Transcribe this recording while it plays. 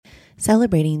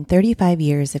Celebrating 35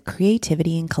 years of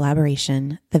creativity and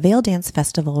collaboration, the Vail Dance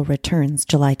Festival returns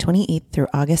July 28th through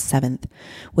August 7th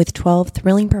with 12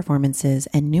 thrilling performances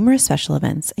and numerous special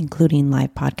events, including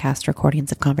live podcast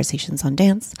recordings of conversations on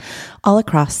dance all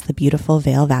across the beautiful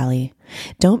Vail Valley.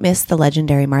 Don't miss the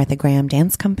legendary Martha Graham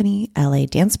Dance Company, LA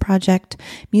Dance Project,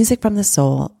 Music from the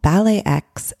Soul,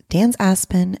 BalletX, Dance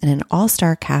Aspen, and an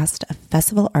all-star cast of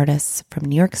festival artists from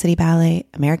New York City Ballet,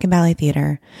 American Ballet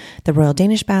Theater, the Royal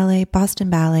Danish Ballet, Boston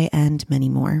Ballet, and many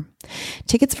more.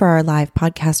 Tickets for our live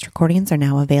podcast recordings are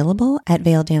now available at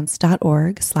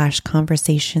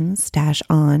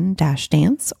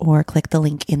vaildance.org/conversations-on-dance or click the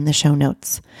link in the show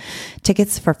notes.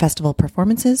 Tickets for festival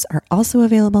performances are also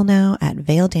available now at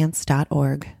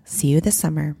vaildance.org. See you this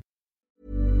summer.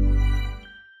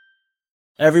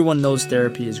 Everyone knows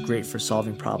therapy is great for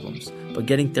solving problems, but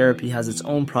getting therapy has its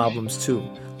own problems too,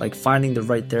 like finding the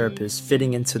right therapist,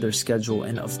 fitting into their schedule,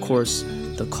 and of course,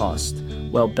 the cost.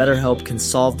 Well, BetterHelp can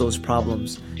solve those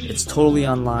problems. It's totally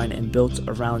online and built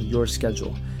around your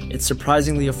schedule. It's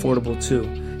surprisingly affordable too.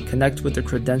 Connect with a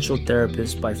credentialed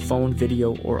therapist by phone,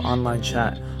 video, or online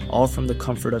chat, all from the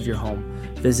comfort of your home.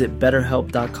 Visit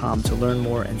BetterHelp.com to learn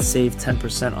more and save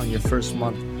 10% on your first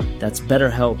month. That's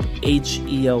BetterHelp,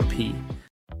 H-E-L-P.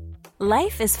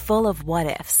 Life is full of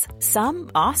what-ifs.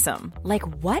 Some awesome, like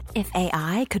what if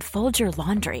AI could fold your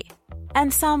laundry?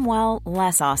 And some, well,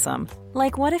 less awesome,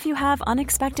 like what if you have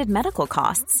unexpected medical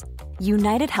costs?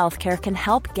 United Healthcare can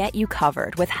help get you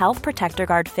covered with Health Protector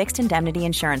Guard fixed indemnity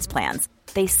insurance plans.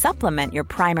 They supplement your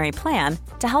primary plan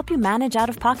to help you manage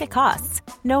out-of-pocket costs.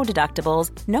 No deductibles,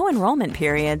 no enrollment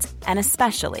periods, and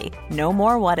especially no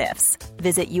more what-ifs.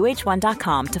 Visit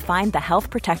uh1.com to find the Health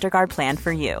Protector Guard plan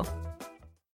for you.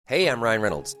 Hey, I'm Ryan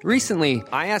Reynolds. Recently,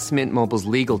 I asked Mint Mobile's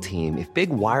legal team if big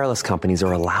wireless companies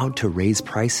are allowed to raise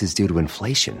prices due to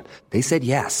inflation. They said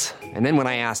yes. And then when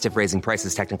I asked if raising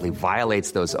prices technically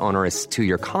violates those onerous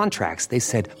two-year contracts, they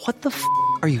said, "What the f***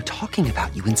 are you talking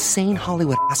about, you insane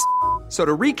Hollywood ass?" So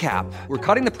to recap, we're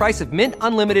cutting the price of Mint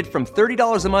Unlimited from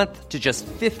 $30 a month to just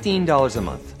 $15 a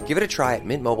month. Give it a try at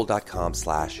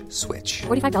mintmobile.com/switch.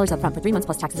 $45 up front for 3 months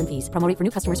plus taxes and fees. Promo rate for new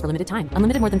customers for limited time.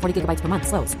 Unlimited more than 40 gigabytes per month.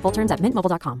 Slows full terms at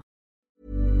mintmobile.com.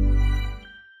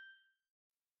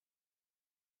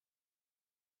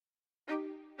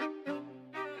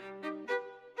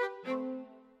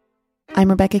 I'm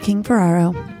Rebecca King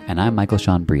Ferraro. And I'm Michael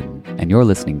Sean Breeden, and you're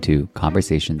listening to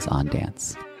Conversations on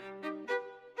Dance.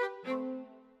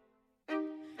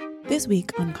 This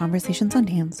week on Conversations on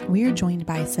Dance, we are joined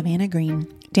by Savannah Green,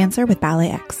 dancer with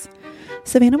BalletX.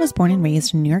 Savannah was born and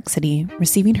raised in New York City,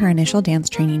 receiving her initial dance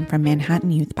training from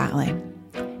Manhattan Youth Ballet.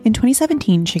 In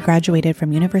 2017, she graduated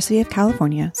from University of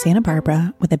California, Santa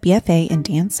Barbara, with a BFA in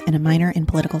dance and a minor in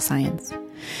political science.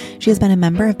 She has been a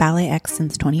member of BalletX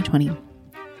since 2020.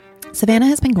 Savannah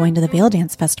has been going to the Vail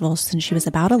Dance Festival since she was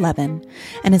about 11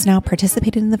 and has now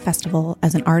participated in the festival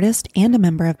as an artist and a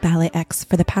member of BalletX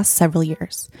for the past several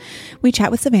years. We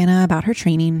chat with Savannah about her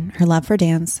training, her love for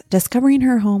dance, discovering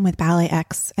her home with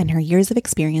BalletX, and her years of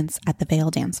experience at the Vail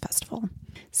Dance Festival.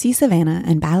 See Savannah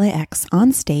and BalletX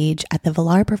on stage at the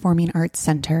Villar Performing Arts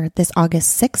Center this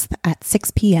August 6th at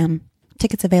 6 p.m.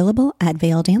 Tickets available at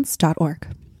vaildance.org.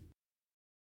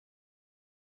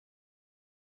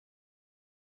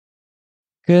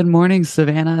 Good morning,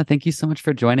 Savannah. Thank you so much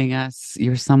for joining us.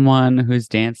 You're someone whose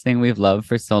dancing we've loved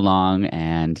for so long,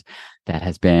 and that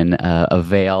has been a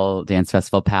Vail Dance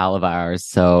Festival pal of ours.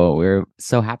 So we're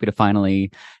so happy to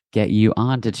finally get you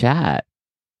on to chat.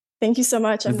 Thank you so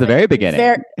much. Since the very beginning.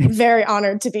 Very, very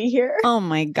honored to be here. Oh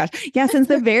my gosh. Yeah, since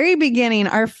the very beginning,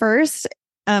 our first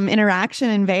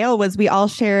interaction in Vail was we all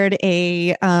shared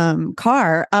a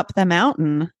car up the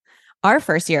mountain our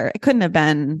first year. It couldn't have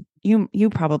been, you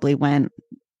probably went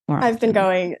more often. I've been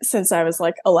going since I was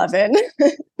like 11.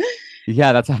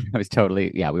 Yeah, that's how I was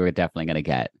totally, we were definitely going to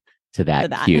get to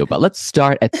that cue. But let's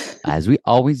start as we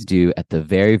always do, at the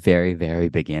very, very, very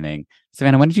beginning.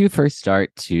 Savannah, when did you first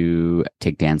start to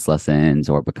take dance lessons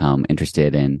or become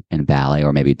interested in ballet,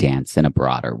 or maybe dance in a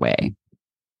broader way?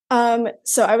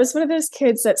 So I was one of those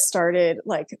kids that started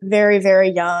like very, very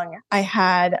young. I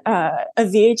had a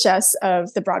VHS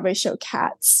of the Broadway show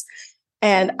Cats,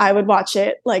 and I would watch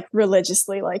it like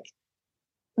religiously, like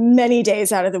many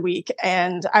days out of the week.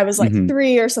 And I was like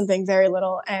 3 or something, very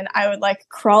little. And I would like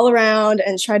crawl around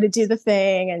and try to do the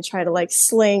thing and try to like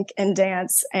slink and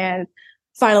dance. And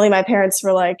finally, my parents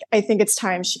were like, I think it's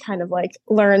time she kind of like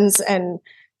learns and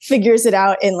figures it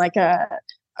out in like a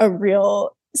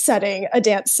real setting, a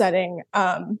dance setting.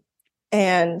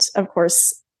 And of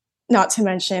course, not to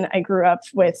mention, I grew up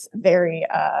with very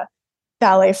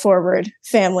ballet forward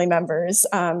family members.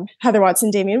 Heather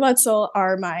Watson, Damien Wetzel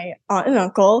are my aunt and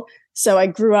uncle. So I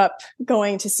grew up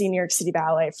going to see New York City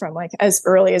Ballet from like as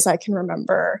early as I can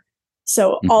remember.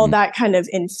 So all that kind of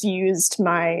infused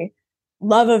my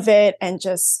love of it, and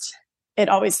just it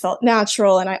always felt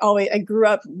natural. And I grew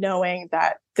up knowing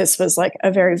that this was like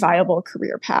a very viable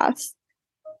career path.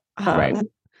 Right.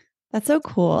 That's so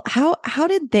cool. How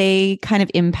did they kind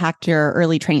of impact your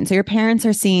early training? So your parents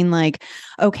are seeing like,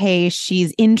 okay,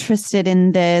 she's interested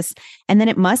in this. And then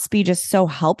it must be just so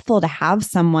helpful to have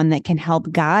someone that can help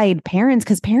guide parents,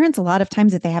 because parents, a lot of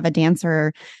times, if they have a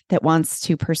dancer that wants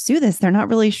to pursue this, they're not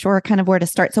really sure kind of where to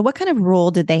start. So what kind of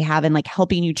role did they have in like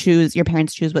helping you your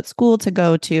parents choose what school to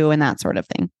go to and that sort of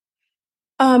thing?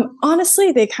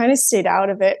 Honestly, they kind of stayed out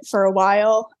of it for a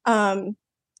while.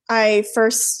 I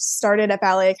first started at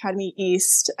Ballet Academy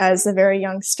East as a very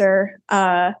youngster,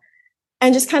 and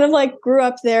just kind of like grew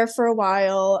up there for a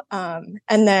while, and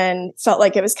then felt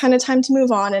like it was kind of time to move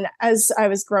on. And as I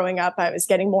was growing up, I was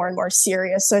getting more and more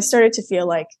serious. So I started to feel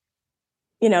like,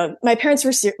 you know, my parents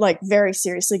were like very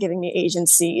seriously giving me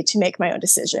agency to make my own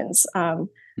decisions.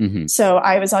 So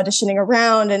I was auditioning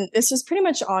around, and this was pretty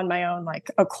much on my own like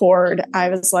accord. I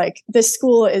was like, this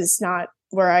school is not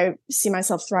where I see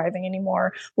myself thriving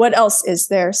anymore. What else is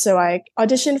there? So I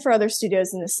auditioned for other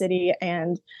studios in the city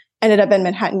and ended up in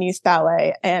Manhattan Youth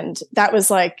Ballet. And that was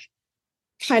like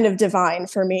kind of divine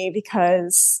for me,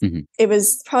 because it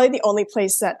was probably the only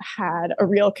place that had a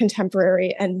real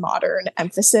contemporary and modern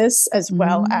emphasis, as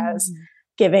well as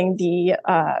giving the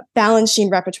Balanchine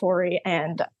repertory.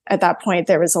 And at that point,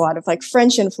 there was a lot of like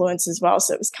French influence as well.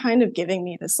 So it was kind of giving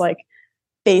me this like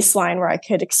baseline where I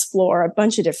could explore a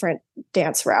bunch of different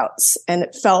dance routes, and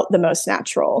it felt the most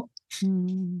natural. So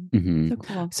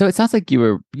cool. So it sounds like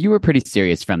you were pretty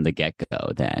serious from the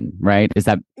get-go then, right? Is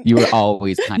that you were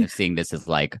always kind of seeing this as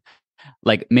like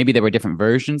maybe there were different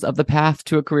versions of the path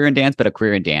to a career in dance, but a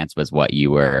career in dance was what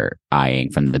you were eyeing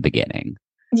from the beginning?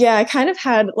 Yeah, I kind of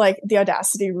had like the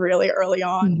audacity really early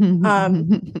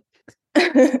on.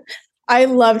 I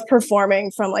loved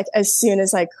performing from like as soon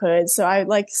as I could. So I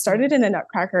like started in a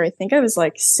Nutcracker. I think I was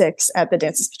like 6 at the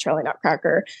Dances Petrelli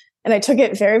Nutcracker. And I took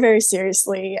it very, very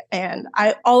seriously. And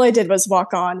all I did was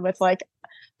walk on with like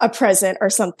a present or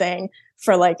something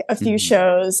for like a few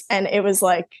shows. And it was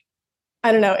like,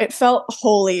 I don't know, it felt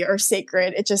holy or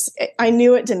sacred. I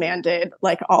knew it demanded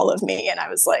like all of me. And I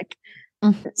was like,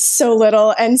 so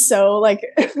little and so like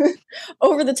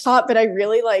over the top, but I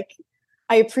really like,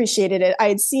 I appreciated it. I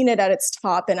had seen it at its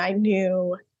top, and I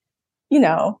knew, you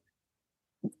know,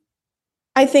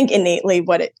 I think innately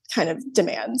what it kind of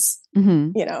demands,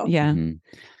 you know? Yeah.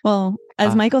 Well,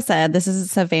 as Michael said, this is a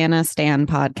Savannah Stan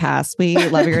podcast. We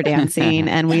love your dancing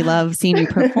and we love seeing you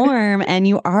perform. And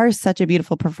you are such a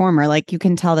beautiful performer. Like you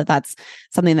can tell that that's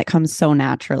something that comes so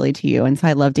naturally to you. And so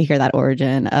I love to hear that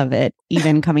origin of it,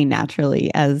 even coming naturally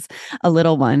as a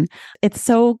little one. It's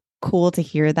so cool to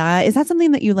hear that. Is that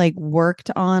something that you like worked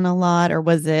on a lot, or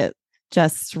was it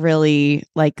just really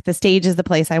like the stage is the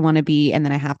place I want to be, and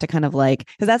then I have to kind of like,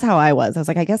 because that's how I was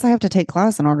like, I guess I have to take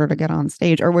class in order to get on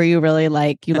stage? Or were you really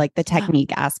like, you like the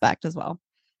technique aspect as well?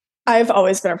 I've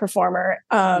always been a performer.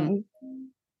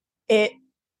 It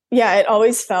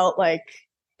always felt like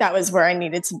that was where I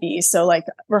needed to be. So like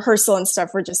rehearsal and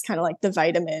stuff were just kind of like the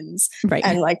vitamins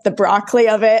and like the broccoli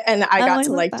of it. And I got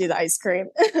to like do the ice cream.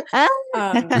 I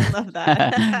love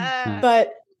that.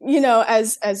 But, you know,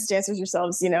 as dancers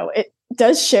yourselves, you know, it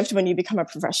does shift when you become a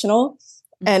professional,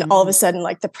 and all of a sudden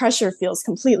like the pressure feels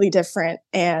completely different.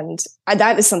 And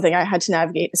that is something I had to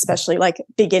navigate, especially like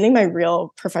beginning my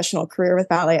real professional career with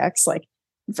BalletX, like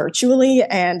virtually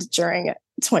and during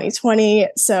 2020.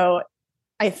 So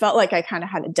I felt like I kind of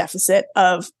had a deficit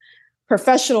of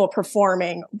professional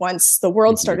performing once the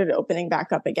world started opening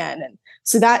back up again. And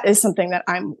so that is something that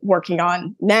I'm working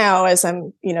on now as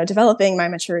I'm, you know, developing my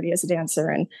maturity as a dancer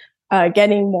and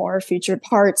getting more featured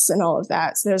parts and all of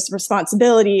that. So there's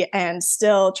responsibility and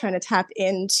still trying to tap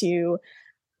into,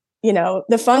 you know,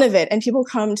 the fun of it. And people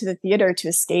come to the theater to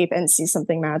escape and see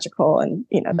something magical. And,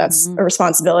 you know, that's a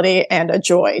responsibility and a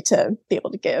joy to be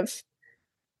able to give.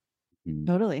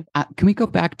 Totally. Can we go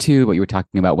back to what you were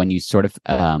talking about when you sort of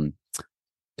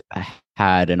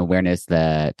had an awareness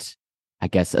that I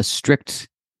guess a strict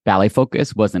ballet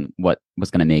focus wasn't what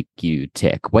was going to make you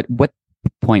tick? What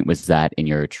point was that in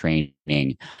your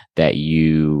training that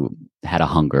you had a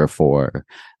hunger for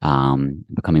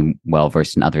becoming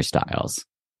well-versed in other styles?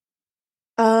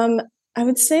 I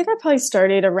would say that probably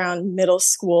started around middle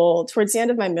school, towards the end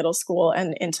of my middle school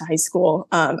and into high school.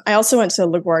 I also went to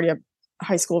LaGuardia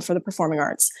High School for the Performing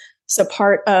Arts. So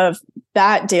part of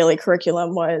that daily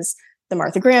curriculum was the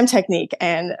Martha Graham technique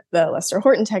and the Lester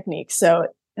Horton technique. So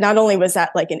not only was that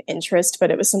like an interest,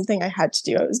 but it was something I had to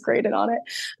do. I was graded on it.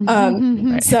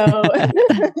 Right.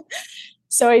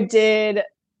 So I did,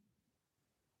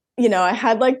 I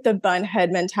had like the bun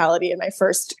head mentality in my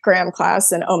first Graham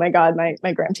class, and oh my God,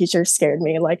 my Graham teacher scared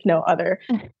me like no other.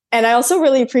 And I also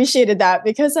really appreciated that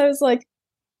because I was like,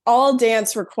 all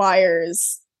dance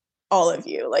requires all of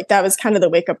you. Like that was kind of the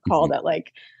wake up call that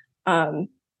like,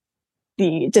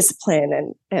 the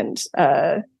discipline and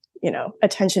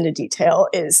attention to detail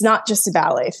is not just a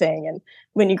ballet thing. And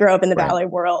when you grow up in the ballet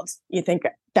world, you think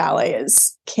ballet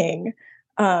is king.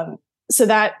 So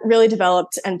that really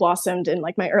developed and blossomed in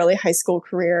like my early high school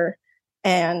career.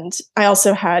 And I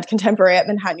also had contemporary at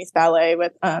Manhattan Youth Ballet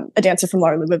with a dancer from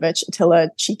Lar Lubavitch, Attila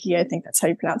Cheeky, I think that's how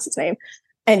you pronounce his name.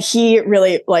 And he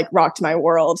really like rocked my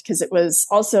world because it was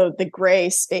also the gray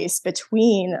space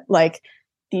between like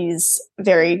these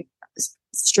very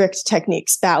strict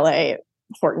techniques, ballet,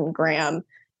 Horton, Graham.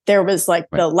 There was like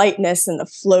the lightness and the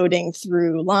floating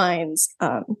through lines.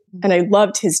 And I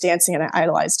loved his dancing and I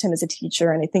idolized him as a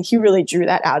teacher. And I think he really drew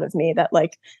that out of me that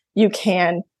like, you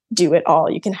can do it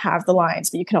all. You can have the lines,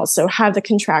 but you can also have the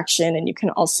contraction and you can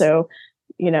also,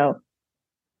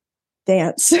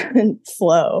 dance and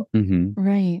flow.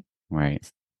 Right.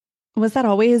 Right. Was that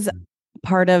always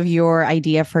part of your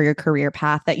idea for your career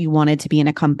path that you wanted to be in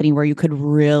a company where you could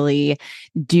really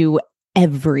do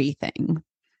everything?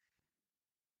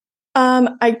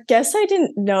 I guess I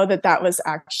didn't know that was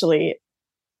actually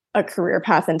a career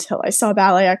path until I saw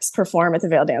BalletX perform at the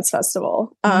Vail Dance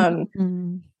Festival.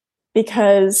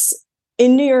 Because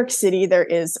in New York City, there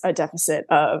is a deficit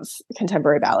of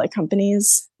contemporary ballet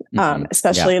companies,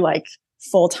 especially like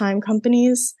full-time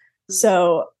companies.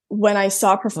 So when I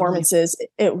saw performances,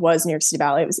 it was New York City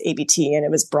Ballet, it was ABT, and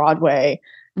it was Broadway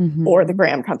or the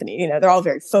Graham Company. They're all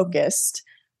very focused.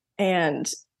 And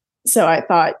so I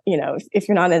thought, if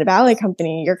you're not in a ballet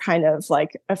company, you're kind of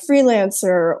like a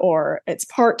freelancer or it's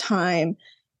part-time.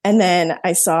 And then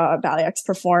I saw BalletX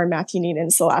perform Matthew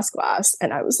Needham's The Last Glass.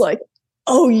 And I was like,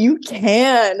 oh, you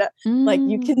can. Like,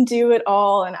 you can do it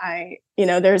all. And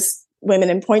there's women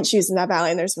in point shoes in that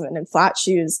ballet and there's women in flat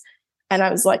shoes. And I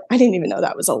was like, I didn't even know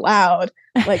that was allowed.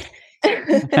 Like,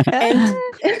 and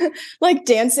like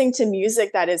dancing to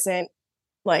music that isn't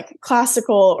like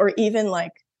classical or even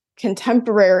like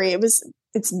contemporary. It's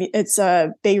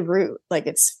Beirut. Like,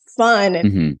 it's fun.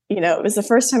 And, it was the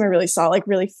first time I really saw like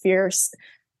really fierce,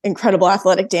 incredible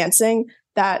athletic dancing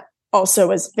that also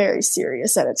was very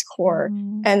serious at its core.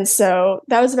 And so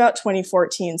that was about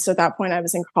 2014. So at that point I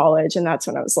was in college, and that's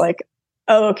when I was like,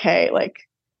 oh, okay, like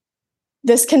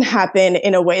this can happen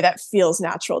in a way that feels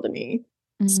natural to me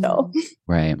still.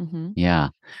 Right. Yeah.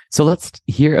 So let's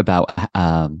hear about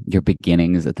your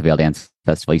beginnings at the Vail Dance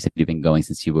Festival. You said you've been going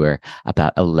since you were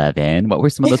about 11. What were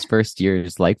some of those first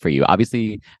years like for you?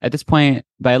 Obviously, at this point,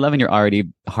 by 11, you're already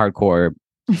hardcore,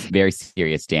 very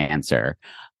serious dancer.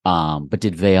 But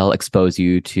did Vail expose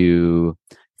you to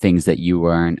things that you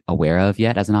weren't aware of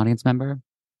yet as an audience member?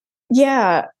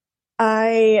 Yeah,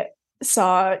 I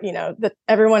saw,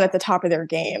 everyone at the top of their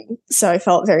game. So I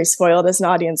felt very spoiled as an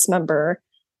audience member.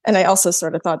 And I also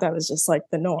sort of thought that was just like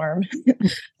the norm.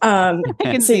 I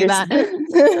can see that.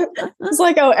 It's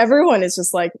like, oh, everyone is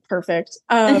just like perfect.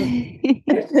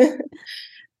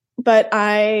 But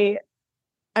I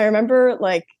remember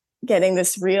like getting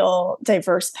this real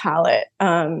diverse palette.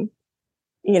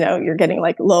 You're getting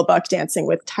like low buck dancing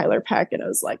with Tyler Peck. And I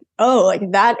was like, oh,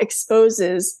 like that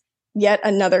exposes yet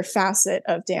another facet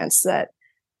of dance that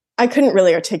I couldn't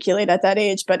really articulate at that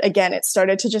age. But again, it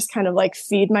started to just kind of like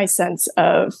feed my sense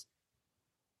of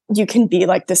you can be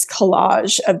like this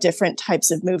collage of different types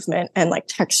of movement and like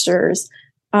textures.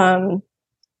 And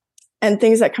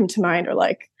things that come to mind are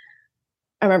like,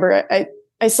 I remember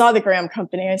I saw the Graham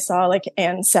Company. I saw like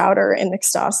Ann Souter in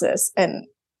Ecstasis, and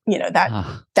that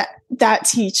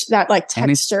like texture.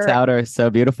 Annie Souter is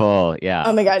so beautiful. Yeah.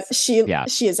 Oh my God, she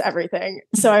is everything.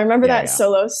 So I remember that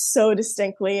solo so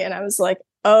distinctly, and I was like,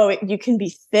 oh, you can be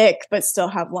thick but still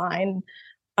have line,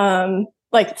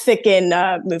 like thick in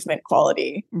movement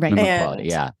quality, right? Movement quality,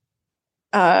 yeah.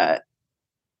 And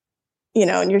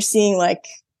you're seeing like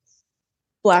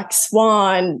Black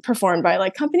Swan performed by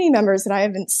like company members that I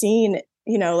haven't seen.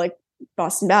 Like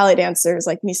Boston ballet dancers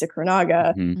like Misa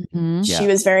Kuranaga. She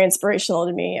was very inspirational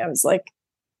to me. I was like,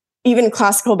 even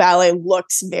classical ballet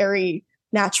looks very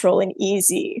natural and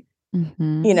easy,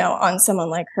 on someone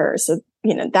like her. So,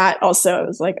 that also I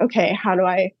was like, okay, how do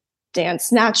I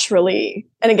dance naturally?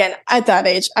 And again, at that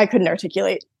age, I couldn't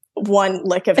articulate one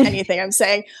lick of anything I'm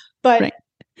saying, but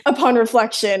upon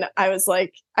reflection, I was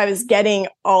like, I was getting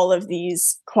all of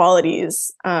these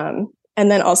qualities. And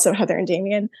then also Heather and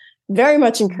Damien very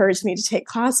much encouraged me to take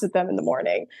class with them in the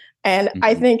morning. And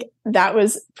I think that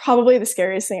was probably the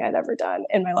scariest thing I'd ever done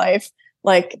in my life.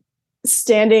 Like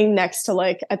standing next to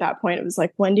like, at that point, it was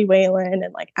like Wendy Whalen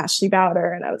and like Ashley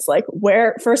Bowder. And I was like,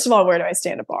 first of all, where do I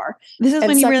stand at bar? This is and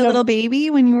when you were a little baby,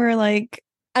 when you were like,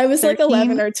 I was 13? like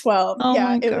 11 or 12. Oh yeah,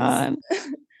 my God.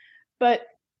 But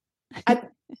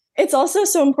it's also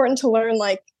so important to learn,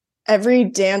 like, every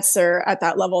dancer at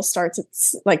that level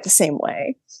starts like the same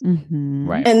way.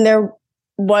 Right. And there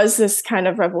was this kind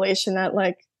of revelation that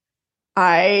like,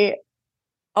 I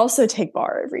also take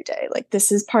bar every day. Like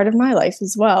this is part of my life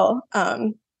as well.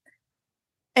 And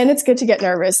it's good to get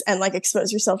nervous and like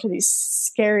expose yourself to these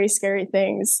scary, scary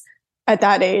things at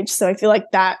that age. So I feel like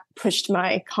that pushed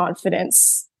my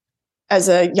confidence as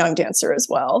a young dancer as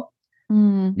well.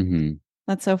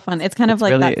 That's so fun. It's kind of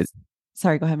like really that.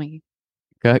 Sorry, go ahead, Maggie.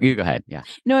 You go ahead. Yeah.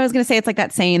 No, I was going to say it's like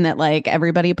that saying that like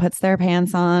everybody puts their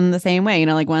pants on the same way, you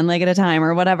know, like one leg at a time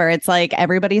or whatever. It's like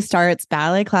everybody starts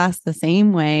ballet class the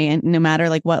same way. And no matter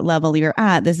like what level you're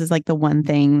at, this is like the one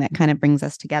thing that kind of brings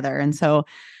us together. And so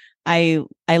I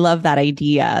love that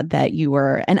idea that you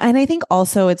were, and I think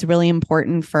also it's really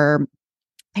important for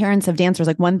parents of dancers.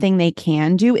 Like one thing they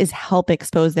can do is help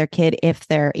expose their kid if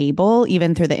they're able,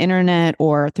 even through the internet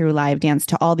or through live dance,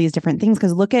 to all these different things.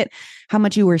 Because look at how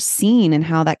much you were seen and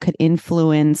how that could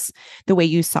influence the way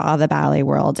you saw the ballet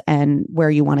world and where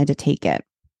you wanted to take it.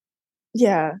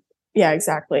 Yeah,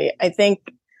 exactly. I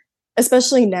think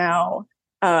especially now,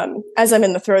 as I'm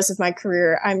in the throes of my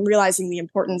career, I'm realizing the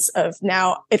importance of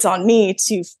now it's on me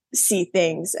to see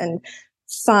things and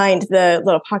find the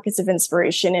little pockets of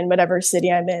inspiration in whatever city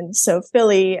I'm in. So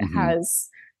Philly has,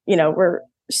 we're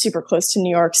super close to New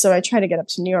York. So I try to get up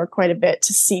to New York quite a bit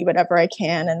to see whatever I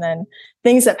can. And then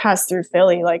things that pass through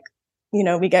Philly, like,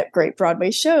 we get great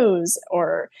Broadway shows,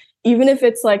 or even if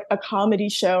it's like a comedy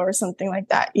show or something like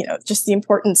that, just the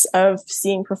importance of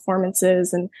seeing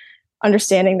performances and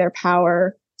understanding their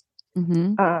power.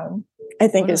 I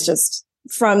think is just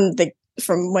from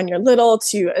when you're little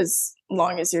to as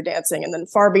long as you're dancing, and then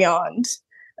far beyond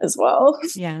as well.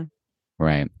 Yeah.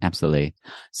 Right. Absolutely.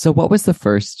 So what was the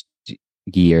first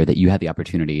year that you had the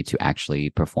opportunity to actually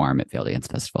perform at Field Dance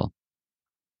Festival?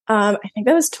 I think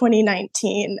that was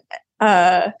 2019.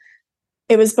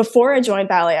 It was before I joined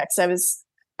BalletX. I was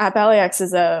at BalletX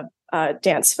as a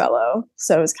dance fellow.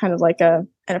 So it was kind of like an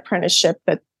apprenticeship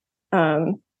at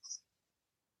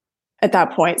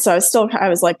that point. So I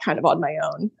was like kind of on my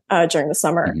own during the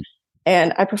summer.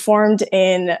 And I performed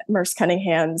in Merce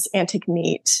Cunningham's Antic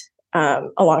Meet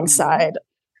alongside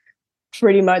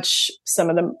pretty much some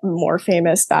of the more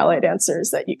famous ballet dancers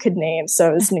that you could name.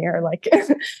 So it was near like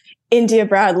India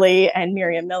Bradley and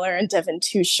Miriam Miller and Devin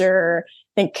Tusher,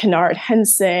 I think Kennard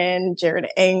Henson, Jared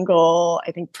Angle,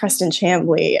 I think Preston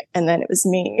Chambly, and then it was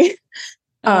me.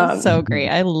 That was so great.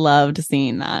 I loved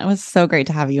seeing that. It was so great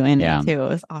to have you in it too. It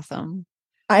was awesome.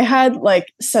 I had like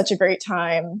such a great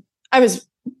time. I was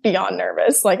beyond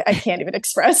nervous. Like I can't even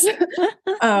express.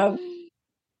 But,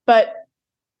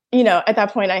 at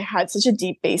that point I had such a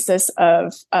deep basis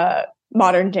of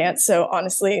modern dance. So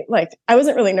honestly, like I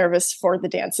wasn't really nervous for the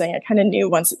dancing. I kind of knew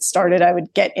once it started, I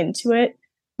would get into it.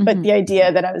 But the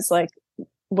idea that I was like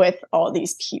with all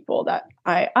these people that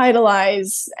I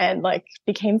idolize and like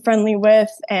became friendly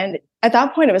with. And at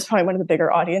that point, it was probably one of the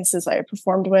bigger audiences I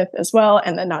performed with as well.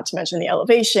 And then not to mention the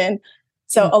elevation.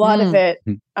 So a lot of it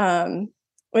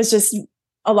was just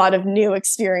a lot of new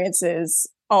experiences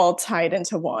all tied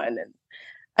into one. And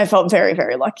I felt very,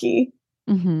 very lucky.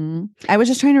 I was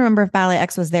just trying to remember if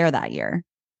BalletX was there that year.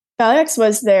 BalletX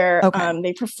was there. Okay.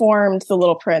 They performed The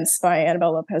Little Prince by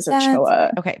Annabelle Lopez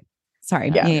Ochoa. Okay.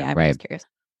 Sorry. Yeah. I'm just curious.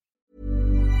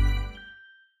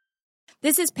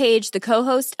 This is Paige, the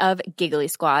co-host of Giggly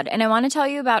Squad, and I want to tell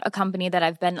you about a company that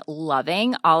I've been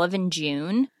loving, Olive &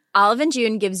 June. Olive &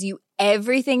 June gives you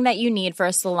everything that you need for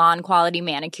a salon-quality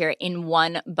manicure in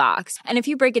one box. And if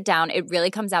you break it down, it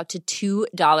really comes out to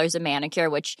 $2 a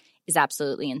manicure, which is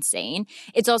absolutely insane.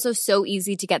 It's also so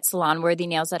easy to get salon-worthy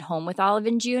nails at home with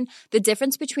Olive & June. The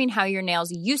difference between how your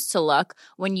nails used to look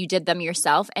when you did them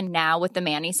yourself and now with the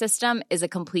Mani system is a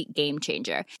complete game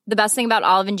changer. The best thing about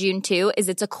Olive & June, too, is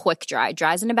it's a quick dry.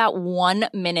 Dries in about 1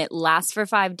 minute, lasts for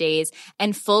 5 days,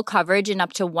 and full coverage in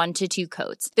up to 1 to 2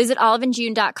 coats. Visit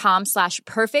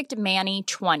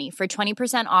oliveandjune.com/perfectmani20 for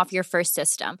 20% off your first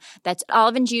system. That's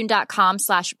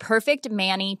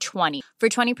oliveandjune.com/perfectmani20 for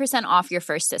 20% off your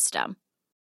first system.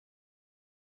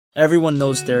 Everyone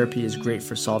knows therapy is great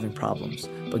for solving problems,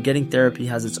 but getting therapy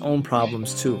has its own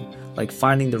problems too, like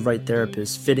finding the right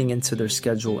therapist, fitting into their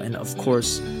schedule, and of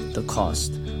course, the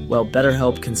cost. Well,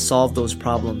 BetterHelp can solve those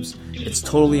problems. It's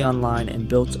totally online and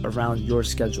built around your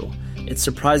schedule. It's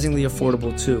surprisingly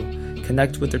affordable too.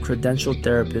 Connect with a credentialed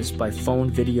therapist by phone,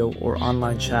 video, or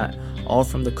online chat, all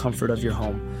from the comfort of your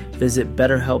home. Visit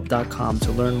BetterHelp.com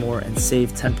to learn more and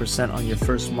save 10% on your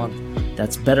first month.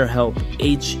 That's BetterHelp,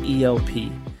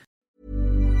 H-E-L-P.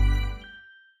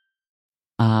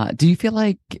 Do you feel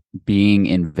like being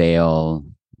in Vail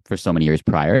for so many years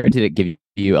prior, did it give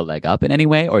you a leg up in any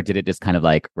way, or did it just kind of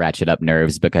like ratchet up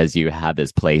nerves because you have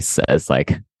this place as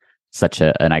like such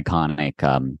an iconic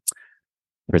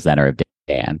presenter of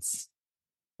dance?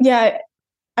 Yeah,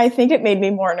 I think it made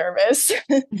me more nervous.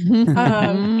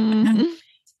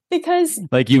 Because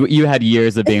like you had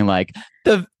years of being like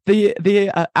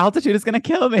the altitude is gonna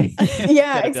kill me.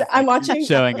 Yeah, exactly. I'm watching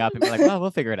showing up and be like, well,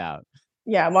 we'll figure it out.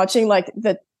 Yeah, I'm watching like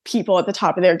the people at the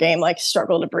top of their game like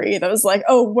struggle to breathe. I was like,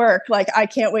 oh, work! Like I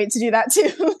can't wait to do that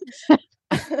too.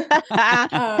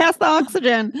 Pass the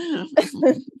oxygen.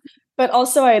 But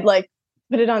also, I'd like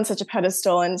put it on such a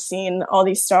pedestal and seen all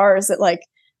these stars that like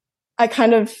I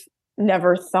kind of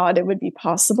never thought it would be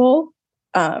possible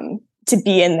to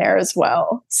be in there as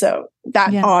well. So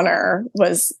that honor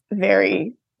was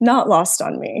very not lost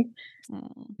on me.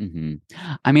 Mm-hmm.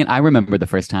 I mean, I remember the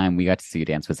first time we got to see you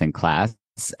dance was in class,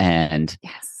 and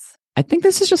I think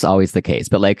this is just always the case,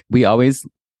 but like we always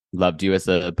loved you as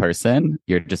a person.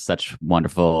 You're just such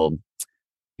wonderful.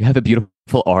 You have a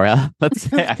beautiful aura. Let's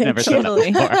say I've never said that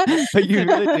before, but you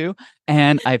really do.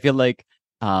 And I feel like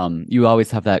you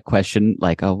always have that question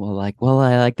like, oh, well,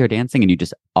 I like their dancing. And you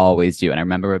just always do. And I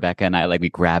remember Rebecca and I, like,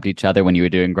 we grabbed each other when you were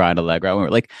doing Grand Allegro and we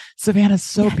were like, Savannah's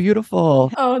so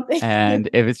beautiful. Oh, and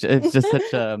it's just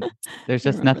such a, there's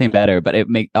just nothing better. But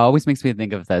it always makes me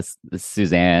think of this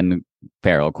Suzanne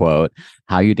Farrell quote,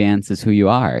 how you dance is who you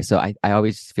are. So I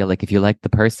always feel like if you like the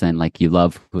person, like you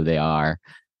love who they are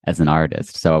as an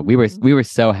artist. So we were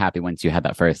so happy once you had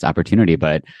that first opportunity,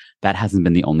 but that hasn't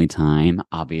been the only time,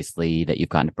 obviously, that you've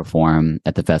gotten to perform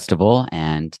at the festival,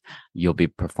 and you'll be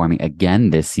performing again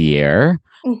this year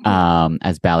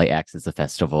as BalletX is the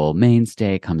festival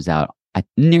mainstay, comes out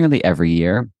nearly every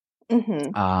year.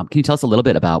 Can you tell us a little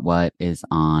bit about what is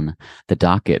on the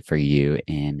docket for you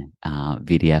in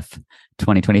VDF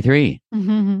 2023?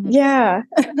 Yeah.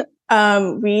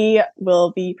 We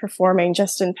will be performing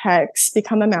Justin Peck's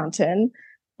Become a Mountain,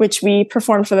 which we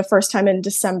performed for the first time in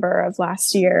December of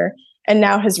last year and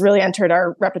now has really entered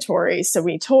our repertory. So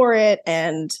we tour it.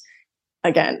 And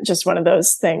again, just one of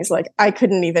those things, like I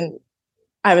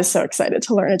was so excited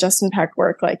to learn a Justin Peck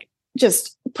work, like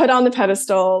just put on the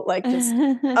pedestal, like just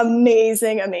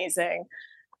amazing.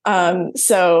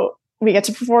 So we get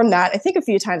to perform that, I think, a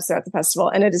few times throughout the festival.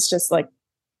 And it is just like,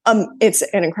 it's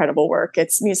an incredible work.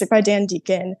 It's music by Dan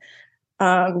Deacon.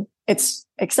 It's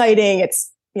exciting.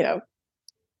 It's,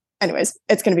 anyways,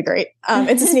 it's going to be great.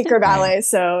 It's a sneaker ballet,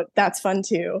 so that's fun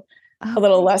too. A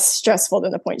little less stressful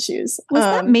than the point shoes. Was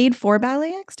that made for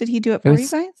BalletX? Did he do it for you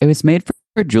guys? It was made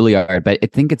for Juilliard, but I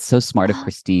think it's so smart of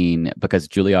Christine because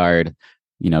Juilliard,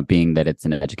 being that it's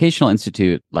an educational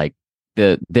institute, like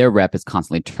their rep is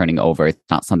constantly turning over. It's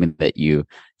not something that you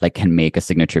like can make a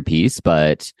signature piece,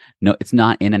 but no, it's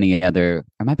not in any other.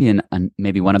 It might be in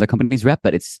maybe one other company's rep,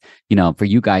 but it's for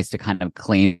you guys to kind of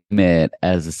claim it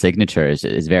as a signature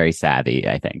is very savvy,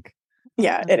 I think.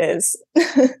 Yeah, it is.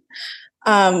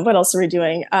 What else are we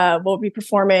doing? We'll be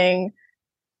performing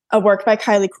a work by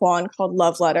Kylie Kwan called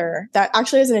Love Letter. That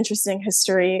actually has an interesting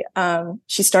history.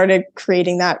 She started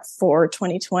creating that for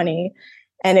 2020,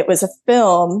 and it was a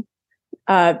film.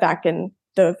 Back in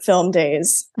the film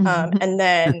days. And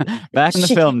then back in the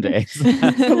film days.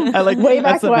 I like way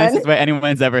back that's the nicest way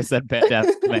anyone's ever said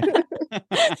pandemic to me.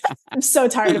 I'm so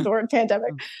tired of the word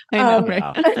pandemic. I know,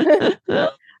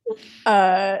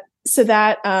 right? So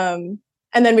that, and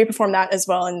then we performed that as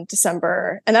well in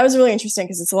December. And that was really interesting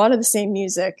because it's a lot of the same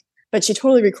music, but she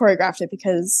totally re-choreographed it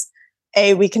because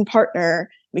A, we can partner,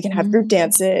 we can have group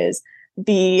dances,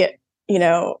 B,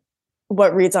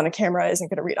 what reads on a camera isn't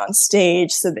going to read on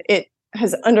stage. So it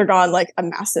has undergone like a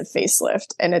massive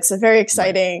facelift, and it's a very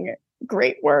exciting,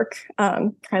 great work.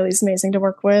 Kylie's amazing to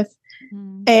work with.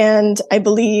 And I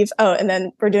believe, and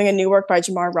then we're doing a new work by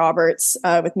Jamar Roberts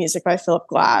with music by Philip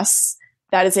Glass.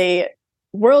 That is a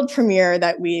world premiere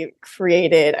that we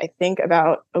created, I think,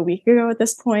 about a week ago at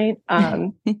this point.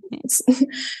 So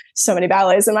many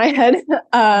ballets in my head.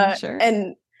 Sure.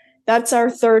 And that's our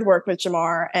third work with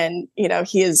Jamar. And,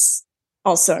 he is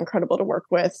also incredible to work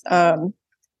with.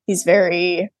 He's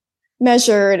very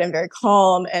measured and very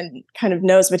calm and kind of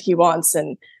knows what he wants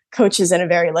and coaches in a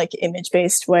very like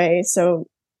image-based way. So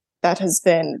that has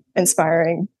been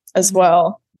inspiring as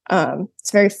well.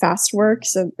 It's very fast work.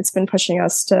 So it's been pushing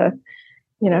us to,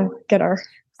 get our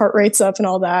heart rates up and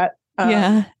all that.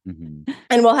 Yeah. And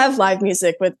we'll have live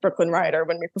music with Brooklyn Rider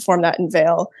when we perform that in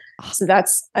Vail. So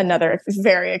that's another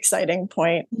very exciting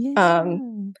point. Yeah.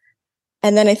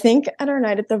 And then I think at our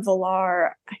night at the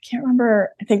Villar, I can't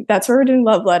remember. I think that's where we're doing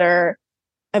Love Letter.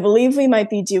 I believe we might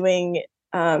be doing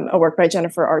a work by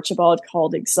Jennifer Archibald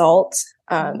called Exalt.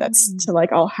 That's to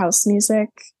like all house music,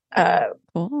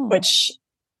 which,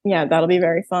 that'll be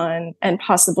very fun. And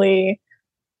possibly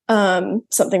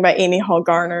something by Amy Hall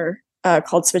Garner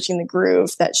called Switching the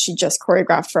Groove that she just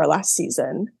choreographed for our last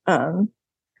season.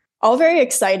 All very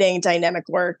exciting, dynamic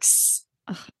works.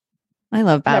 I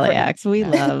love BalletX. We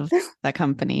love that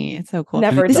company. It's so cool.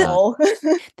 Never dull.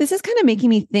 This is kind of making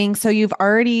me think. So you've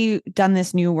already done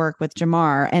this new work with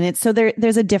Jamar, and it's so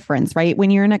there's a difference, right? When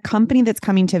you're in a company that's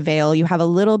coming to Vail, you have a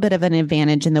little bit of an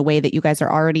advantage in the way that you guys are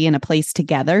already in a place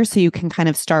together, so you can kind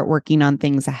of start working on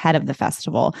things ahead of the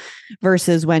festival,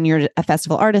 versus when you're a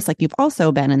festival artist, like you've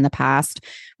also been in the past,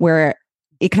 where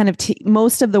it kind of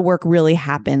most of the work really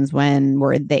happens when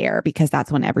we're there, because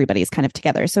that's when everybody's kind of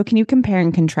together. So can you compare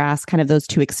and contrast kind of those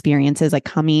two experiences, like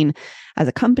coming as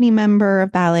a company member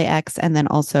of BalletX and then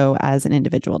also as an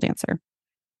individual dancer?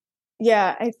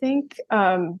 Yeah, I think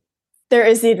there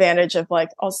is the advantage of like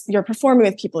also, you're performing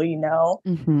with people you know.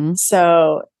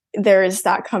 So there is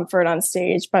that comfort on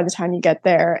stage by the time you get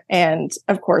there. And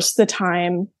of course, the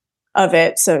time of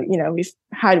it. So, we've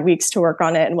had weeks to work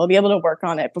on it and we'll be able to work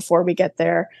on it before we get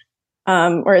there.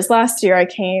 Whereas last year I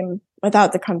came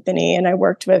without the company and I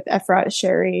worked with Efrat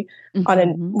Sherry on a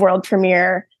world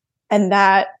premiere, and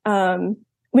that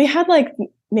we had like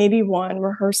maybe one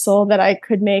rehearsal that I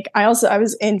could make. I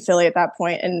was in Philly at that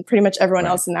point, and pretty much everyone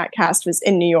else in that cast was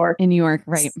in New York. In New York,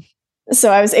 right.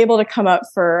 So I was able to come up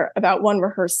for about one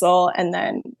rehearsal, and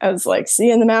then I was like, see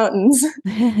you in the mountains.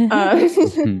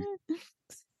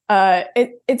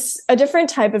 It's a different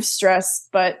type of stress,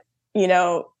 but,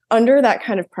 under that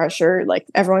kind of pressure, like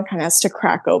everyone kind of has to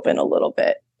crack open a little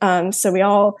bit. So we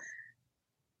all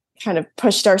kind of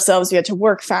pushed ourselves. We had to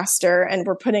work faster, and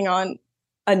we're putting on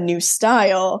a new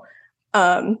style,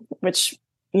 which,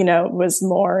 was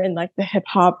more in like the hip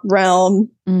hop realm,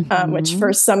 which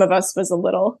for some of us was a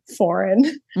little foreign.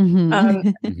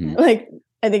 Like,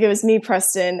 I think it was me,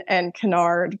 Preston, and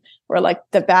Kennard were like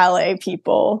the ballet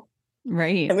people.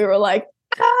 Right. And we were like,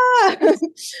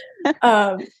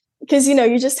 because,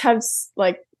 you just have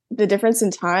like the difference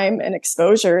in time and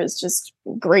exposure is just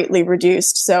greatly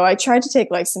reduced. So I tried to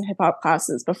take like some hip hop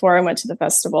classes before I went to the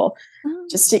festival,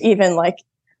 just to even like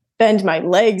bend my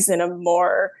legs in a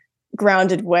more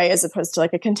grounded way, as opposed to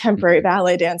like a contemporary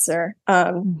ballet dancer.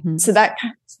 So that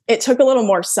it took a little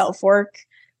more self work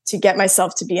to get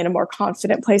myself to be in a more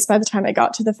confident place by the time I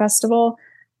got to the festival.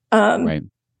 Right.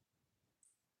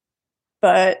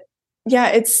 But yeah,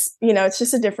 it's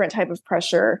just a different type of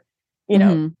pressure.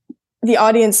 The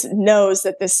audience knows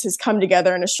that this has come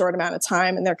together in a short amount of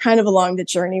time, and they're kind of along the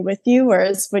journey with you.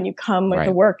 Whereas when you come with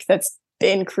the work that's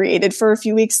been created for a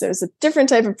few weeks, there's a different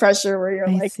type of pressure where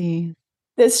you're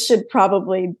this should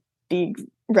probably be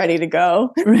ready to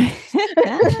go. Right.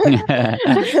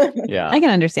 Yeah. I can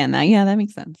understand that. Yeah, that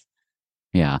makes sense.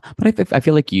 Yeah. But I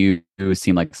feel like you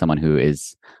seem like someone who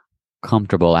is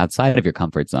comfortable outside of your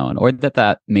comfort zone, or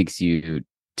that makes you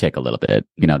tick a little bit,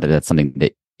 that's something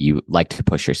that you like to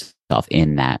push yourself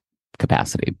in that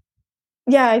capacity.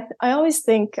 Yeah, I always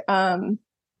think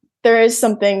there is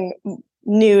something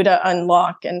new to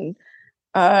unlock, and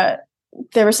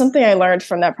there was something I learned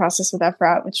from that process with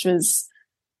Efrat, which was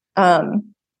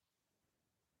one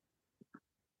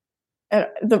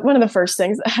of the first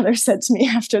things that Heather said to me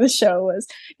after the show was,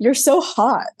 "You're so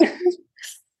hot."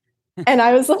 And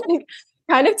I was like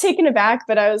kind of taken aback,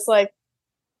 but I was like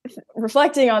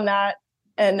reflecting on that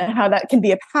and how that can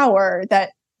be a power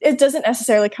that it doesn't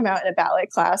necessarily come out in a ballet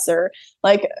class or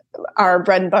like our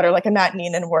bread and butter, like a Matt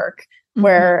Neenan work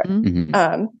where,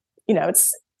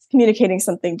 it's communicating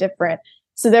something different.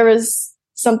 So there was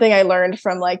something I learned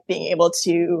from like being able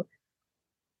to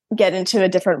get into a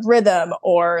different rhythm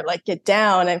or like get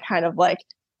down and kind of like,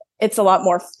 it's a lot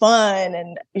more fun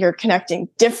and you're connecting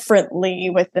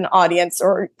differently with an audience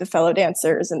or the fellow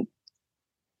dancers and,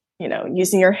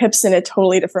 using your hips in a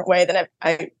totally different way than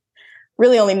I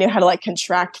really only knew how to like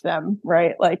contract them,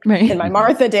 right? Like in my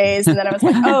Martha days. And then I was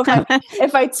like, oh,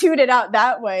 if I toot it out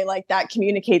that way, like that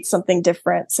communicates something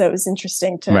different. So it was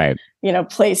interesting to,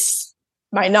 place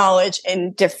my knowledge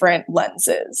in different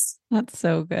lenses. That's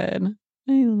so good.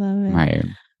 I love it. Right.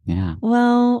 Yeah.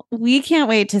 Well, we can't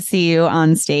wait to see you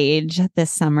on stage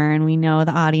this summer. And we know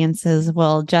the audiences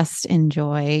will just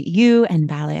enjoy you and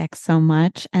BalletX so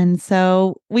much. And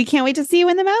so we can't wait to see you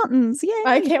in the mountains. Yay.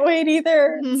 I can't wait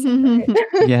either.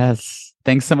 Yes.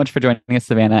 Thanks so much for joining us,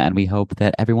 Savannah. And we hope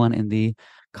that everyone in the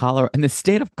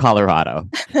state of Colorado,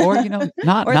 or not or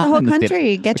not the whole in the country,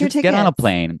 state, get your tickets. Get on a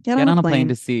plane. Get on a plane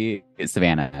to see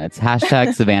Savannah. It's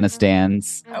hashtag Savannah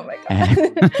Stands. Oh my God.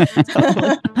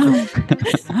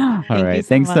 All right.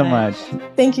 Thanks so much.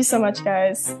 Thank you so much,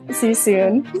 guys. See you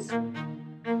soon.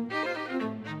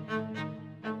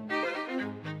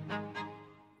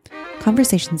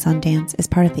 Conversations on Dance is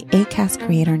part of the ACAST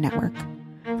Creator Network.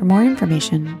 For more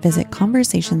information, visit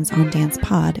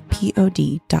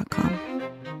conversationsondancepod.com.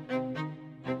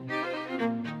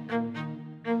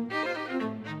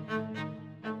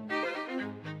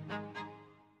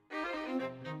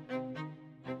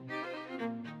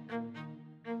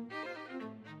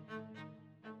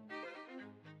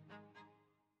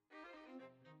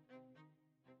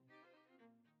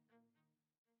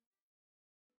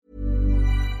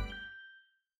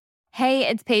 Hey,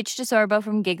 it's Paige DeSorbo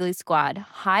from Giggly Squad.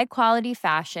 High quality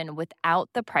fashion without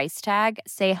the price tag.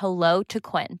 Say hello to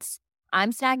Quince.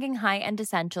 I'm snagging high-end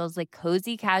essentials like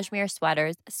cozy cashmere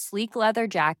sweaters, sleek leather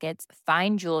jackets,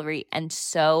 fine jewelry, and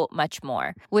so much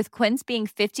more. With Quince being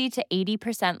 50 to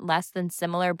 80% less than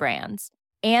similar brands.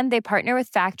 And they partner with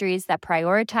factories that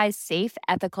prioritize safe,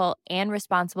 ethical, and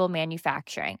responsible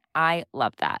manufacturing. I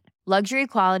love that. Luxury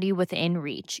quality within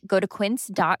reach. Go to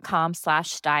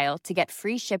quince.com/style to get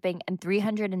free shipping and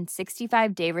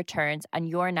 365-day returns on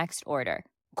your next order.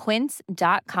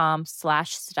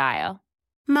 Quince.com/style.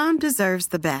 Mom deserves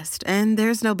the best, and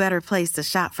there's no better place to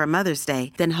shop for Mother's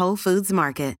Day than Whole Foods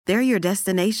Market. They're your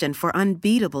destination for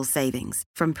unbeatable savings,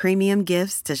 from premium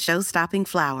gifts to show-stopping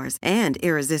flowers and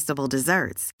irresistible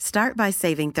desserts. Start by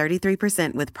saving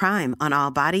 33% with Prime on all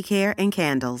body care and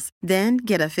candles. Then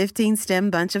get a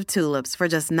 15-stem bunch of tulips for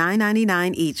just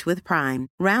 $9.99 each with Prime.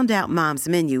 Round out Mom's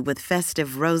menu with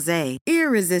festive rosé,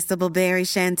 irresistible berry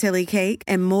chantilly cake,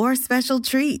 and more special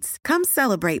treats. Come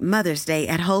celebrate Mother's Day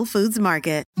at Whole Foods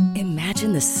Market.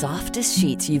 Imagine the softest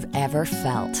sheets you've ever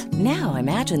felt. Now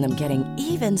imagine them getting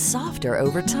even softer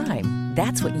over time.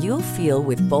 That's what you'll feel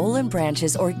with Boll &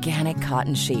 Branch's organic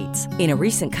cotton sheets. In a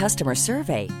recent customer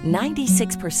survey,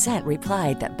 96%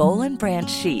 replied that Boll & Branch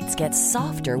sheets get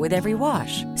softer with every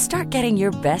wash. Start getting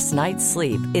your best night's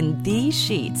sleep in these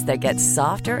sheets that get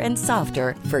softer and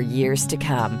softer for years to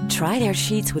come. Try their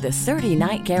sheets with a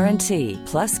 30-night guarantee.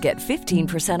 Plus, get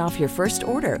 15% off your first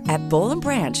order at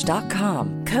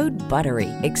bollandbranch.com. Code BUTTERY.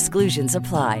 Exclusions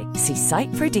apply. See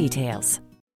site for details.